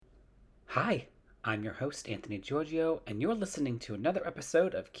Hi, I'm your host, Anthony Giorgio, and you're listening to another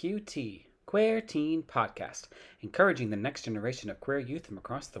episode of QT, Queer Teen Podcast, encouraging the next generation of queer youth from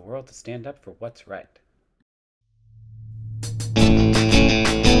across the world to stand up for what's right.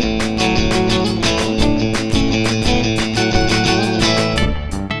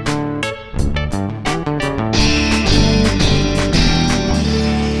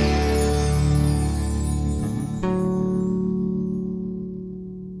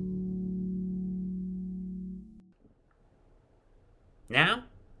 Now,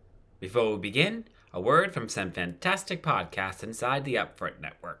 before we begin, a word from some fantastic podcasts inside the Upfront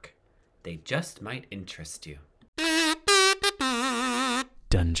Network. They just might interest you.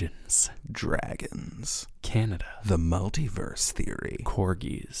 Dungeons, Dragons, Canada, the multiverse theory,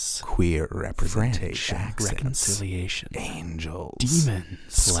 corgis, queer representation, French reconciliation, angels, demons,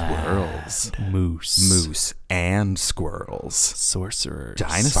 squirrels, moose, and squirrels, sorcerers,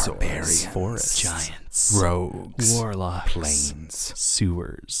 dinosaurs, barbarians, forests, giants, rogues, warlocks, plains,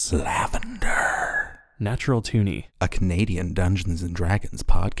 sewers, lavender. Natural Toonie, A Canadian Dungeons and Dragons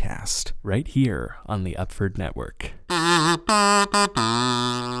podcast. right here on the Upford Network.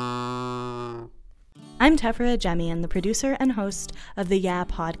 I'm Tefra Jemian, the producer and host of the Yeah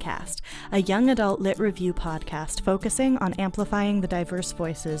Podcast, a young adult lit review podcast focusing on amplifying the diverse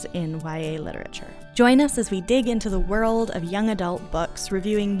voices in YA literature. Join us as we dig into the world of young adult books,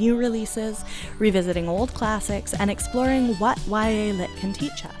 reviewing new releases, revisiting old classics, and exploring what YA lit can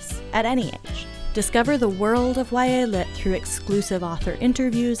teach us at any age. Discover the world of YA Lit through exclusive author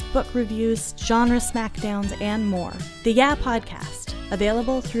interviews, book reviews, genre smackdowns, and more. The Yeah Podcast,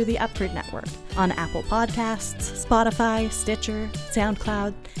 available through the Upford Network on Apple Podcasts, Spotify, Stitcher,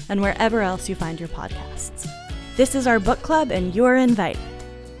 SoundCloud, and wherever else you find your podcasts. This is our book club, and you're invited.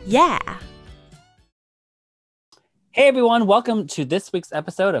 Yeah! Hey everyone, welcome to this week's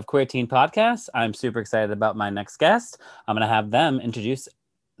episode of Queer Teen Podcast. I'm super excited about my next guest. I'm going to have them introduce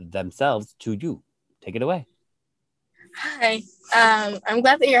themselves to you. Take it away. Hi, I'm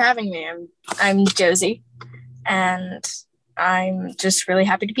glad that you're having me. I'm Josie, and I'm just really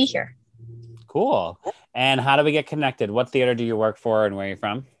happy to be here. Cool. And how do we get connected? What theater do you work for and where are you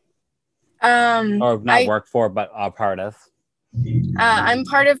from? Or not work for, but are part of? I'm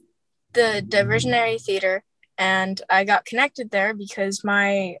part of the Diversionary Theater, and I got connected there because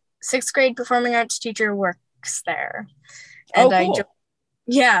my 6th grade performing arts teacher works there. And cool.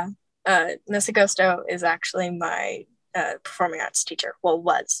 Miss Agosto is actually my performing arts teacher. Well,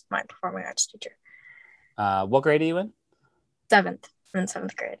 was my performing arts teacher. What grade are you in? 7th. I'm in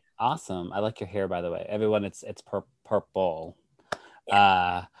 7th grade. Awesome. I like your hair, by the way. Everyone, it's purple.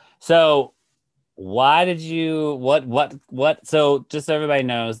 Yeah. So why did you, what, so just so everybody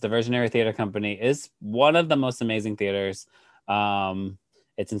knows, the Diversionary Theater Company is one of the most amazing theaters.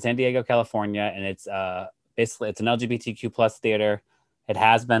 It's in San Diego, California, and it's basically, it's an LGBTQ plus theater. It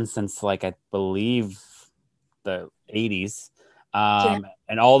has been since, like, I believe the 80s.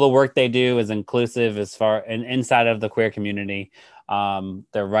 And all the work they do is inclusive as far and inside of the queer community.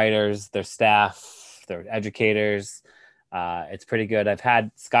 Their writers, their staff, their educators. It's pretty good. I've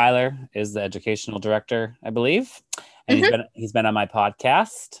had Skylar is the educational director, I believe. And he's been on my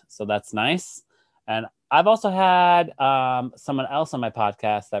podcast. So that's nice. And I've also had someone else on my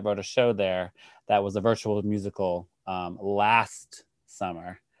podcast that wrote a show there that was a virtual musical last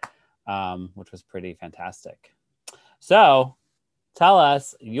summer, which was pretty fantastic. So tell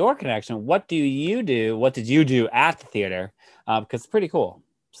us your connection. What do you do? What did you do at the theater? Because it's pretty cool.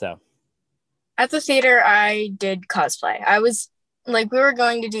 So At the theater, I did cosplay. I was like, we were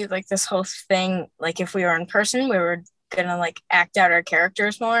going to do like this whole thing. Like if we were in person, we were gonna like act out our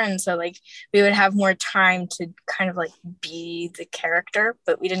characters more. And so like we would have more time to kind of like be the character,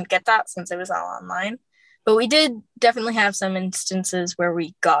 but we didn't get that since it was all online. But we did definitely have some instances where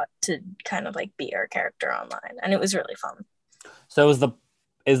we got to kind of like be our character online, and it was really fun. So is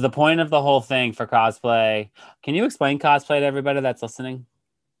the point of the whole thing for cosplay? Can you explain cosplay to everybody that's listening?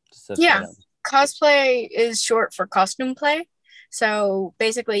 Cosplay is short for costume play. So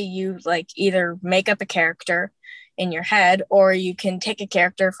basically you like either make up a character in your head, or you can take a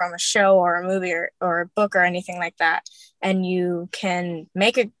character from a show or a movie or a book or anything like that, and you can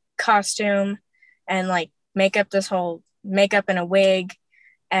make a costume and like make up this whole makeup and a wig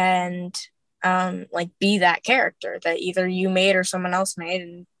and like be that character that either you made or someone else made.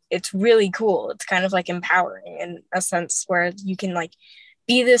 And it's really cool. It's kind of like empowering in a sense where you can like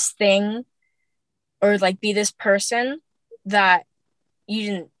be this thing or like be this person that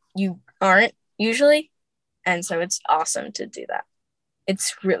you aren't usually. And so it's awesome to do that.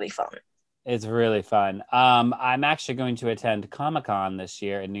 It's really fun. It's really fun. I'm actually going to attend Comic-Con this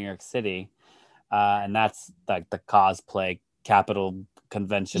year in New York City, and that's like the cosplay capital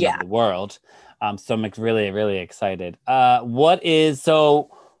convention of Yeah. the world. So I'm really, really excited. What did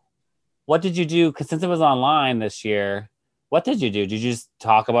you do? Because since it was online this year, what did you do? Did you just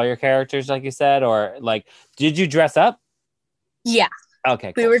talk about your characters, like you said, or like did you dress up? Yeah,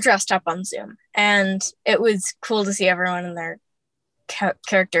 Okay, we cool. were dressed up on Zoom, and it was cool to see everyone in their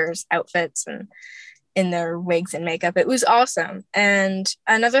characters' outfits and in their wigs and makeup. It was awesome. And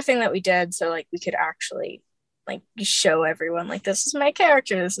another thing that we did, so like we could actually like show everyone, like, this is my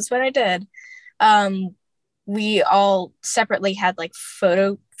character, this is what I did. We all separately had like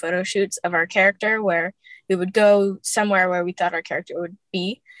photo shoots of our character where we would go somewhere where we thought our character would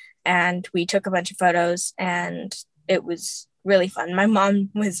be, and we took a bunch of photos, and it was really fun. My mom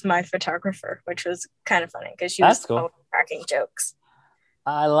was my photographer, which was kind of funny because she That's was cool. always cracking jokes.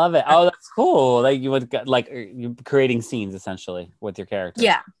 I love it. Oh, that's cool. Like you would like you creating scenes essentially with your character.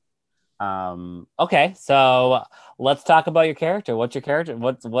 Yeah. Okay, so let's talk about your character. What's your character?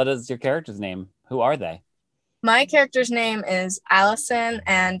 What is your character's name? Who are they? My character's name is Allison,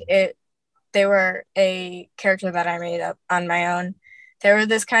 and they were a character that I made up on my own. They were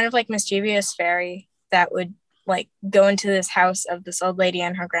this kind of like mischievous fairy that would like go into this house of this old lady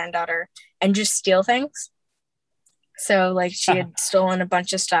and her granddaughter and just steal things. So like she had stolen a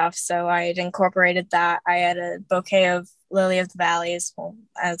bunch of stuff, so I had incorporated that. I had a bouquet of lily of the valleys, well,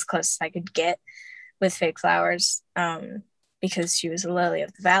 as close as I could get with fake flowers, because she was a lily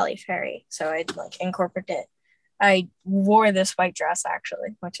of the valley fairy. So I'd like incorporated it. I wore this white dress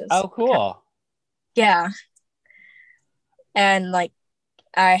actually, which is Cool. yeah. And like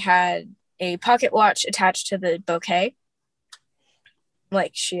I had a pocket watch attached to the bouquet.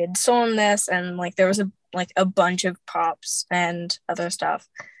 Like she had stolen this, and like there was a bunch of props and other stuff,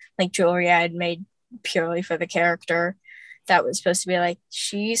 like jewelry I had made purely for the character that was supposed to be like,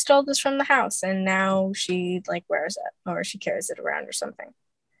 she stole this from the house and now she like wears it or she carries it around or something.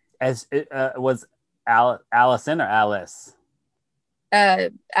 As it was Allison or Alice?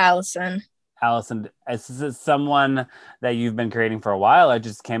 Allison. Allison, is this someone that you've been creating for a while, or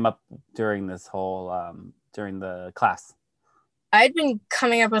just came up during this whole during the class? I'd been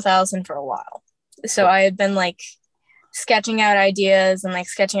coming up with Allison for a while. So I had been like sketching out ideas and like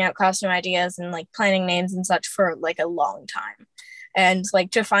sketching out costume ideas and like planning names and such for like a long time. And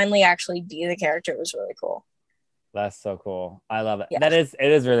like to finally actually be the character was really cool. That's so cool. I love it. Yeah. It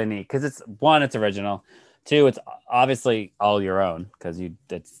is really neat because it's original. Two, it's obviously all your own because you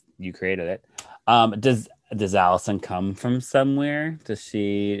created it. Does Allison come from somewhere?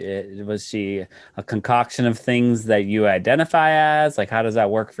 Was she a concoction of things that you identify as? Like, how does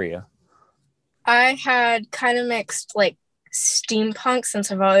that work for you? I had kind of mixed like steampunk,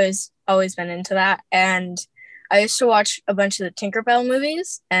 since I've always been into that, and I used to watch a bunch of the Tinkerbell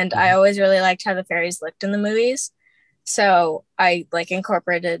movies, and I always really liked how the fairies looked in the movies. So I like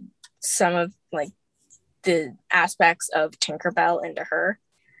incorporated some of like the aspects of Tinkerbell into her,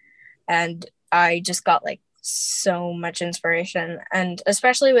 and I just got like so much inspiration, and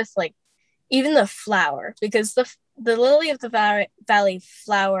especially with like even the flower, because the lily of the valley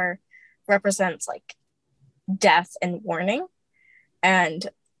flower represents like death and warning, and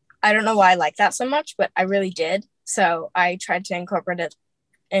I don't know why I like that so much, but I really did. So I tried to incorporate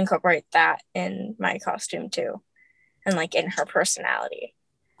that in my costume too, and like in her personality.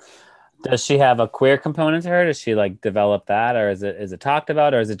 Does she have a queer component to her? Does she like develop that, or is it talked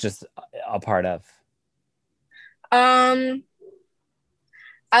about, or is it just a part of?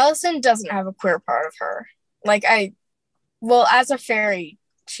 Allison doesn't have a queer part of her. Like as a fairy,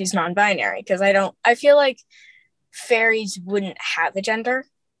 she's non-binary, because I feel like fairies wouldn't have a gender.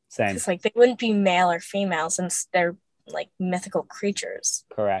 Same. It's like they wouldn't be male or female since they're like mythical creatures.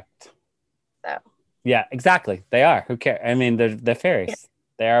 Correct. So yeah, exactly. They are. Who cares? I mean, they're fairies. Yeah.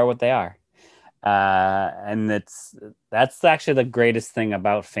 They are what they are. And that's actually the greatest thing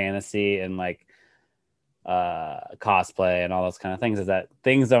about fantasy and like cosplay and all those kind of things, is that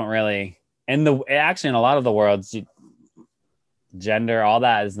things don't really in a lot of the worlds, gender, all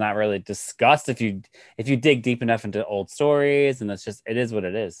that is not really discussed if you dig deep enough into old stories, and it is what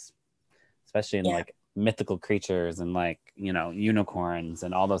it is, especially in like mythical creatures and like, unicorns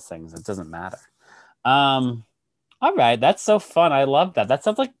and all those things. It doesn't matter. All right, that's so fun. I love that. That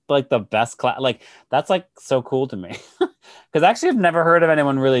sounds like the best class. Like that's like so cool to me, because actually I've never heard of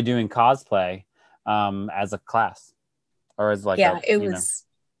anyone really doing cosplay as a class, or as like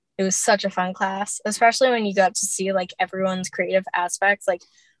it was such a fun class, especially when you got to see like everyone's creative aspects. Like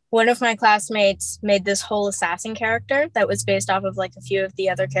one of my classmates made this whole assassin character that was based off of like a few of the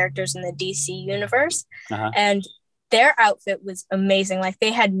other characters in the DC universe. Uh-huh. And their outfit was amazing. Like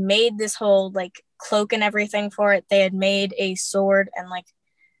they had made this whole like cloak and everything for it. They had made a sword and like,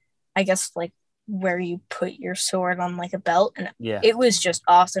 I guess like where you put your sword on like a belt. And Yeah. it was just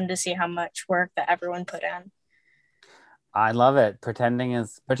awesome to see how much work that everyone put in. I love it. Pretending,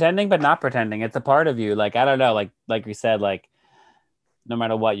 but not pretending. It's a part of you. Like, I don't know, like we said, like no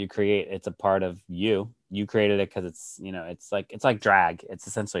matter what you create, it's a part of you. You created it because it's, you know, it's like drag. It's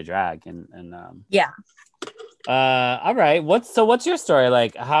essentially drag. And Yeah. all right. What's your story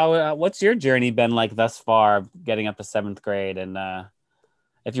like? How what's your journey been like thus far, getting up to 7th grade? And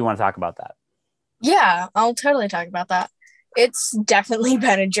if you want to talk about that. Yeah, I'll totally talk about that. It's definitely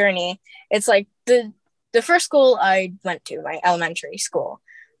been a journey. It's like the first school I went to, my elementary school.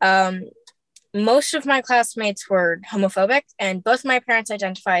 Most of my classmates were homophobic, and both my parents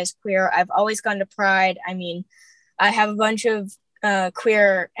identify as queer. I've always gone to Pride. I mean, I have a bunch of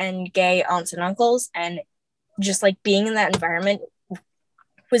queer and gay aunts and uncles, and just like being in that environment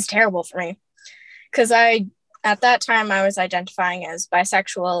was terrible for me. Because at that time, I was identifying as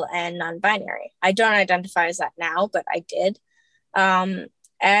bisexual and non-binary. I don't identify as that now, but I did.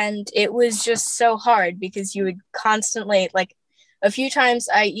 And it was just so hard because you would constantly, like, a few times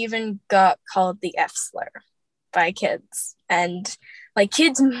I even got called the F slur by kids. And like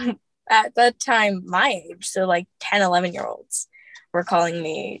kids at that time, my age, so like 10, 11-year-olds were calling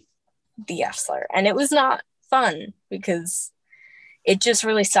me the F slur. And it was not fun because it just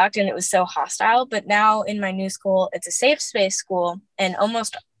really sucked and it was so hostile. But now in my new school, it's a safe space school, and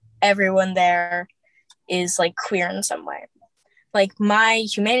almost everyone there is like queer in some way. Like my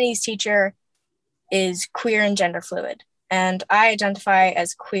humanities teacher is queer and gender fluid. And I identify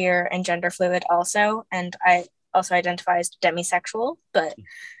as queer and gender fluid also. And I also identify as demisexual. But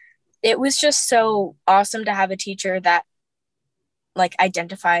it was just so awesome to have a teacher that like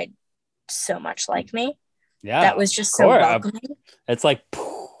identified so much like me. Yeah. That was just so welcoming. It's like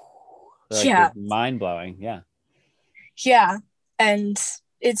yeah, mind-blowing. Yeah. Yeah. And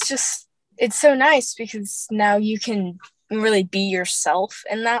it's so nice because now you can really be yourself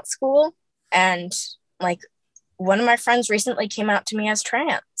in that school. And like one of my friends recently came out to me as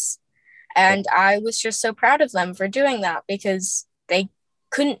trans, and I was just so proud of them for doing that because they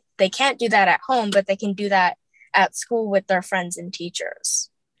can't do that at home, but they can do that at school with their friends and teachers.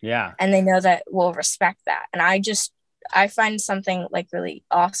 Yeah. And they know that we'll respect that. And I find something like really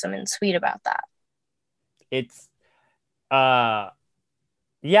awesome and sweet about that. It's yeah,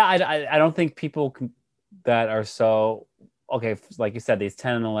 I don't think people that are so okay, like you said, these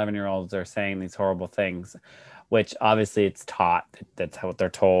 10 and 11-year-olds are saying these horrible things, which obviously it's taught. That's how they're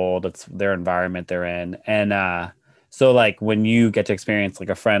told. It's their environment they're in. And so like when you get to experience like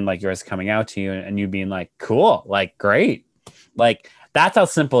a friend like yours coming out to you and you being like, cool, like great, like that's how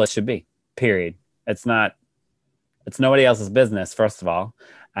simple it should be, period. It's nobody else's business, first of all.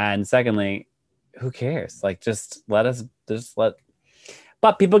 And secondly, who cares? Like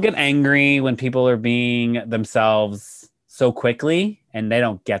but people get angry when people are being themselves so quickly and they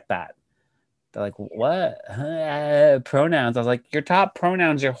don't get that. They're like, what? Pronouns. I was like, your top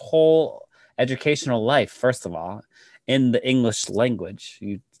pronouns your whole educational life, first of all. In the English language,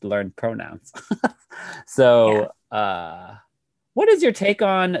 you learn pronouns. So, what is your take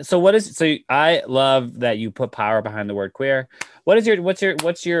on? So I love that you put power behind the word queer. What's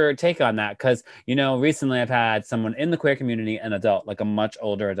your take on that? Because recently I've had someone in the queer community, an adult, like a much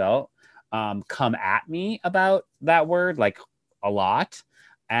older adult, come at me about that word like a lot.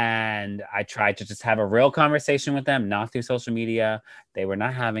 And I tried to just have a real conversation with them, not through social media. They were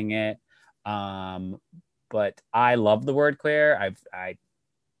not having it. But I love the word queer.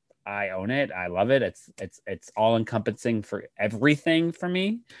 I own it. I love it. It's all encompassing for everything for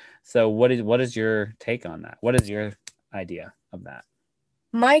me. So what is your take on that? What is your idea of that?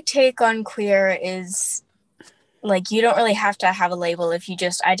 My take on queer is like you don't really have to have a label if you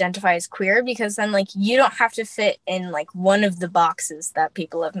just identify as queer, because then like you don't have to fit in like one of the boxes that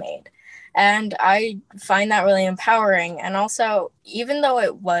people have made. And I find that really empowering. And also, even though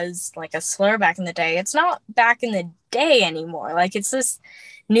it was like a slur back in the day, it's not back in the day anymore. Like it's this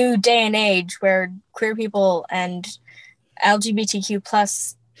new day and age where queer people and LGBTQ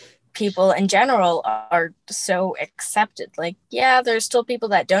plus people in general are so accepted. Like, yeah, there's still people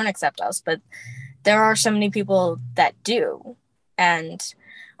that don't accept us, but there are so many people that do. And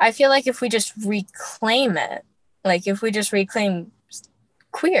I feel like if we just reclaim it, like if we just reclaim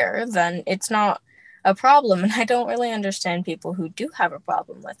queer, then it's not a problem. And I don't really understand people who do have a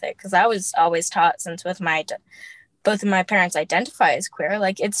problem with it, because I was always taught since with my both of my parents identify as queer.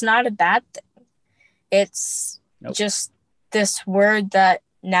 Like, it's not a bad thing. It's Nope. just this word that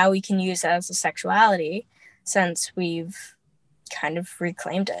now we can use as a sexuality since we've kind of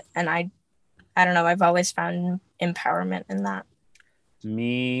reclaimed it. And I don't know, I've always found empowerment in that.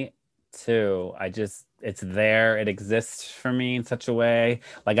 Me too. It's there. It exists for me in such a way.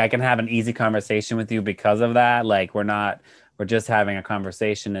 Like I can have an easy conversation with you because of that. Like we're just having a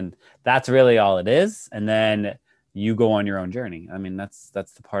conversation and that's really all it is. And then you go on your own journey. I mean, that's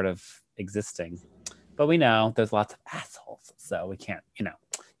the part of existing. But we know there's lots of assholes. So we can't,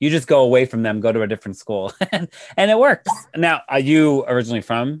 you just go away from them, go to a different school and it works. Now, are you originally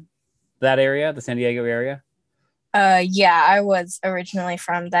from that area, the San Diego area? Yeah, I was originally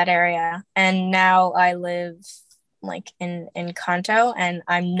from that area, and now I live like in Kanto, and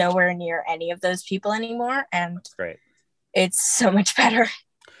I'm nowhere near any of those people anymore, and That's great. it's so much better.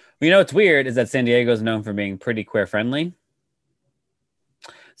 What's weird is that San Diego is known for being pretty queer friendly.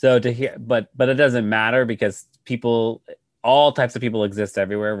 So to hear, but it doesn't matter because all types of people exist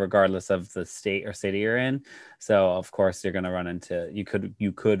everywhere, regardless of the state or city you're in. So of course you're going to run into, you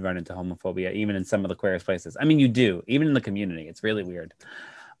could run into homophobia, even in some of the queerest places. I mean, you do, even in the community. It's really weird.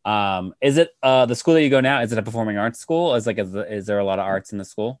 Is it the school that you go now? Is it a performing arts school? Is there a lot of arts in the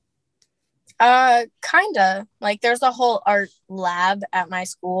school? Kinda. Like there's a whole art lab at my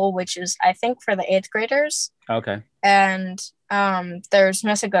school, which is I think for the 8th graders. Okay. And there's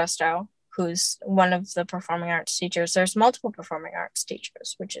Miss Augusto, who's one of the performing arts teachers. There's multiple performing arts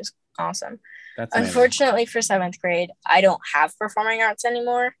teachers, which is awesome. That's amazing. Unfortunately for 7th grade, I don't have performing arts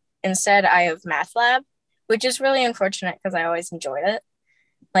anymore. Instead, I have math lab, which is really unfortunate because I always enjoyed it.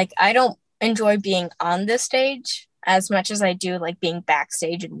 Like, I don't enjoy being on this stage as much as I do like being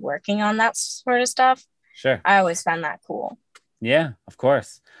backstage and working on that sort of stuff. Sure. I always found that cool. Yeah, of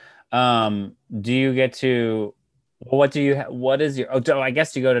course. Do you get to, what is your, I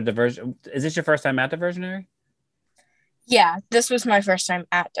guess you go to Diversion. Is this your first time at Diversionary? Yeah, this was my first time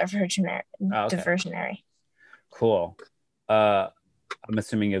at Diversionary. Oh, okay. Diversionary. Cool. I'm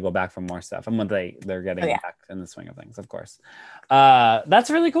assuming you'll go back for more stuff. And when they're getting back in the swing of things, of course. That's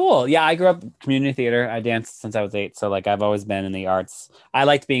really cool. Yeah, I grew up community theater. I danced since I was 8. So like I've always been in the arts. I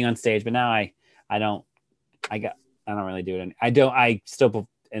liked being on stage, but now I don't really do it. I still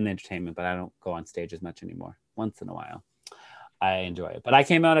in entertainment, but I don't go on stage as much anymore. Once in a while. I enjoy it. But I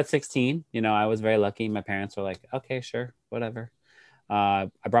came out at 16. I was very lucky. My parents were like, okay, sure, whatever. I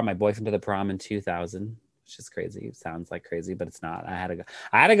brought my boyfriend to the prom in 2000. Which is crazy. It sounds like crazy, but it's not. I had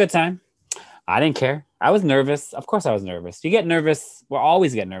a good time. I didn't care. I was nervous. Of course I was nervous. You get nervous. We'll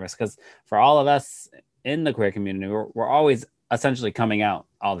always get nervous because for all of us in the queer community, we're always essentially coming out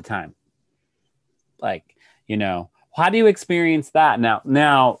all the time. Like, how do you experience that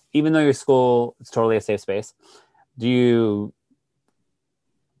now, even though your school is totally a safe space, it's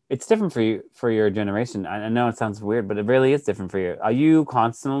different for you, for your generation. I know it sounds weird, but it really is different for you. Are you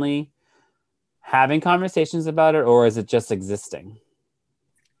constantly having conversations about it, or is it just existing?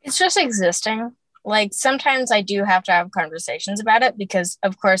 It's just existing. Like sometimes I do have to have conversations about it because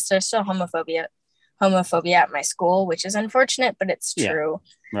of course there's still homophobia at my school, which is unfortunate, but it's true.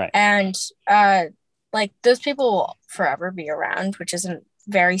 Yeah, right. And like those people will forever be around, which is a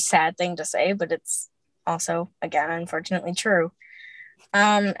very sad thing to say, but it's also, again, unfortunately true.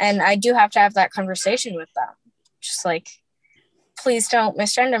 And I do have to have that conversation with them. Just like, please don't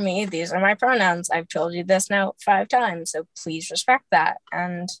misgender me. These are my pronouns. I've told you this now 5 times, so please respect that.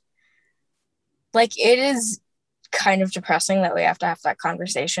 And like, it is kind of depressing that we have to have that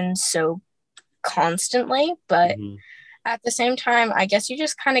conversation so constantly, but at the same time, I guess you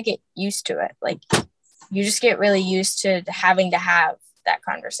just kind of get used to it. Like, you just get really used to having to have that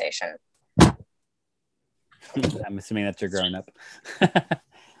conversation. I'm assuming that you're growing up.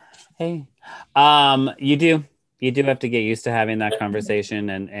 Hey, you do have to get used to having that conversation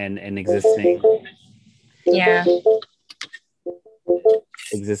and existing. Yeah.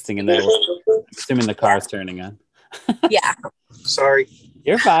 Existing in that world. I'm assuming the car's turning on. Yeah. Sorry.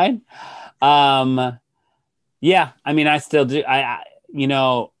 You're fine. Yeah, I mean, I still do.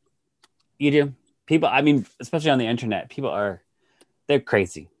 You do. People, I mean, especially on the internet, they're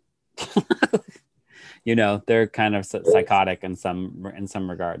crazy. They're kind of psychotic in some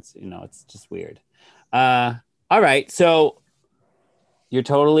regards. It's just weird. All right, so you're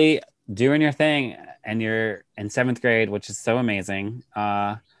totally doing your thing, and you're in 7th grade, which is so amazing.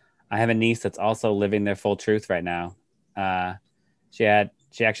 I have a niece that's also living their full truth right now. She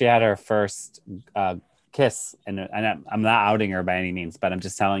actually had her first kiss, and I'm not outing her by any means, but I'm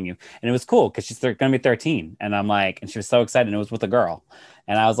just telling you. And it was cool because she's going to be 13, and I'm like, and she was so excited. And it was with a girl,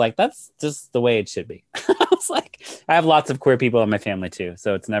 and I was like, that's just the way it should be. I was like, I have lots of queer people in my family too,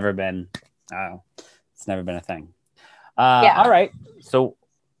 so it's never been a thing. All right, so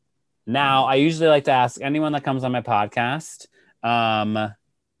now I usually like to ask anyone that comes on my podcast.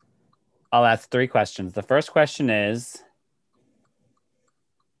 I'll ask 3 questions. The first question is,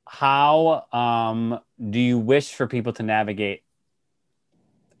 how do you wish for people to navigate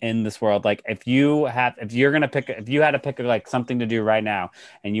in this world? Like if you had to pick like something to do right now,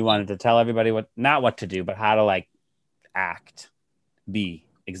 and you wanted to tell everybody not what to do, but how to like act, be,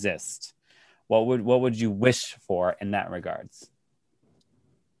 exist, what would you wish for in that regards?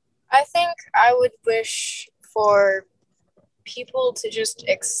 I think I would wish for people to just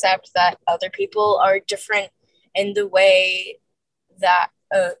accept that other people are different in the way that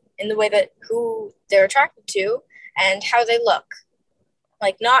who they're attracted to and how they look.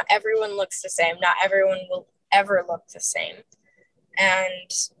 Like, not everyone looks the same. Not everyone will ever look the same.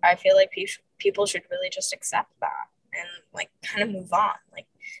 And I feel like people should really just accept that and like kind of move on. Like,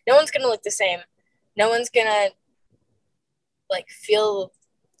 no one's going to look the same. No one's going to like feel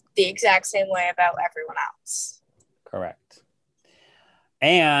the exact same way about everyone else. Correct.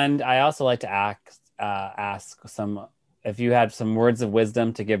 And I also like to ask some, if you had some words of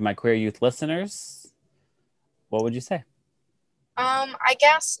wisdom to give my queer youth listeners, what would you say? I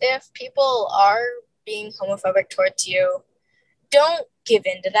guess if people are being homophobic towards you, don't give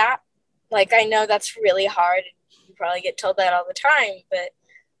in to that. Like, I know that's really hard. You probably get told that all the time, but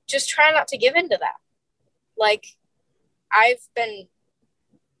just try not to give in to that. Like, a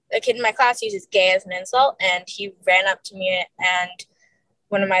kid in my class uses gay as an insult, and he ran up to me and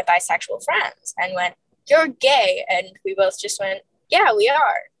one of my bisexual friends and went, "You're gay." And we both just went, "Yeah, we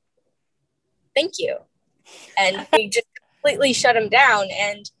are. Thank you." And we just completely shut him down.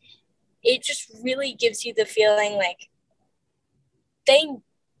 And it just really gives you the feeling like they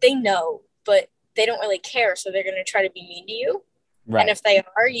know, but they don't really care. So they're going to try to be mean to you. Right. And if they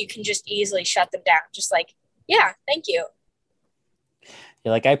are, you can just easily shut them down. Just like, "Yeah, thank you."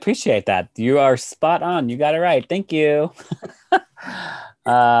 You're like, "I appreciate that. You are spot on. You got it right. Thank you."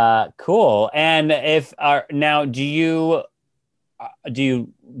 Cool. And now, do you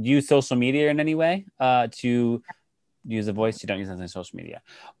use social media in any way to use a voice? You don't use any social media.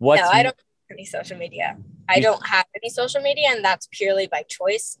 No, I don't have any social media. I don't have any social media, and that's purely by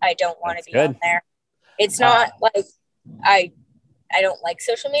choice. I don't want to be on there. It's not like I don't like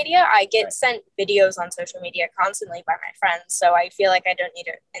social media. I get sent videos on social media constantly by my friends, so I feel like I don't need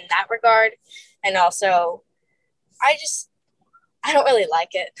it in that regard. And also, I don't really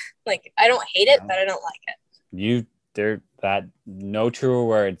like it. Like, I don't hate it, but I don't like it. No truer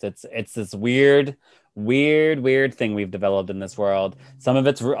words. It's this weird thing we've developed in this world. A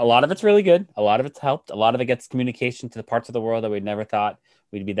lot of it's really good. A lot of it's helped. A lot of it gets communication to the parts of the world that we'd never thought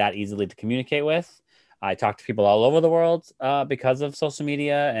we'd be that easily to communicate with. I talk to people all over the world because of social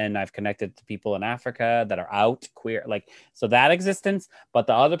media, and I've connected to people in Africa that are out queer, like, so that existence. But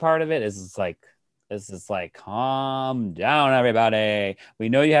the other part of it is like, this is like, calm down, everybody. We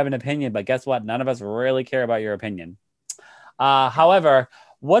know you have an opinion, but guess what? None of us really care about your opinion. However,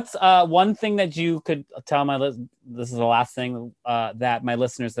 what's one thing that you could tell this is the last thing that my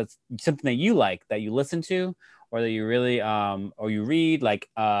listeners, that's something that you like, that you listen to, or that you really or you read, like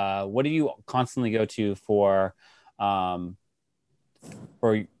what do you constantly go to for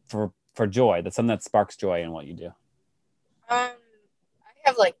joy? That's something that sparks joy in what you do. I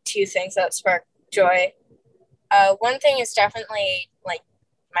have like 2 things that spark joy. One thing is definitely like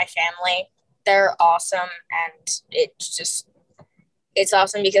my family. They're awesome, and it's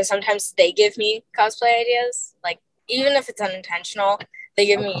awesome because sometimes they give me cosplay ideas. Like, even if it's unintentional, they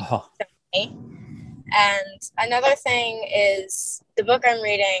give me something. And another thing is the book I'm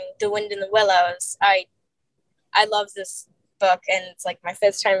reading, The Wind in the Willows. I love this book, and it's like my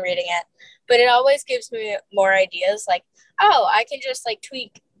 5th time reading it. But it always gives me more ideas. Like, oh, I can just like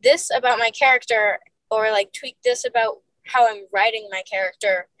tweak this about my character, or like tweak this about how I'm writing my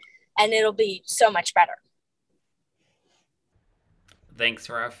character, and it'll be so much better. Thanks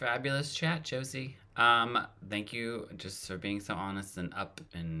for our fabulous chat, Josie. Thank you just for being so honest and up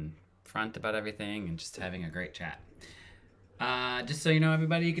and front about everything, and just having a great chat. Just so you know,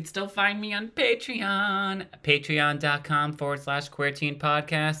 everybody, you can still find me on Patreon, patreon.com/queer teen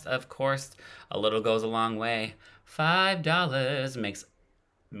podcast. Of course, a little goes a long way. $5 makes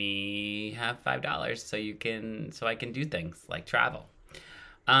me have $5 so I can do things like travel.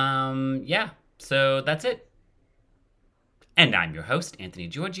 Yeah, so that's it. And I'm your host, Anthony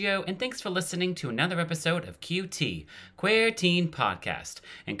Giorgio, and thanks for listening to another episode of QT, Queer Teen Podcast,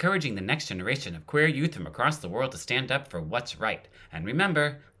 encouraging the next generation of queer youth from across the world to stand up for what's right. And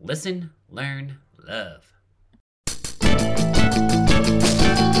remember, listen, learn, love.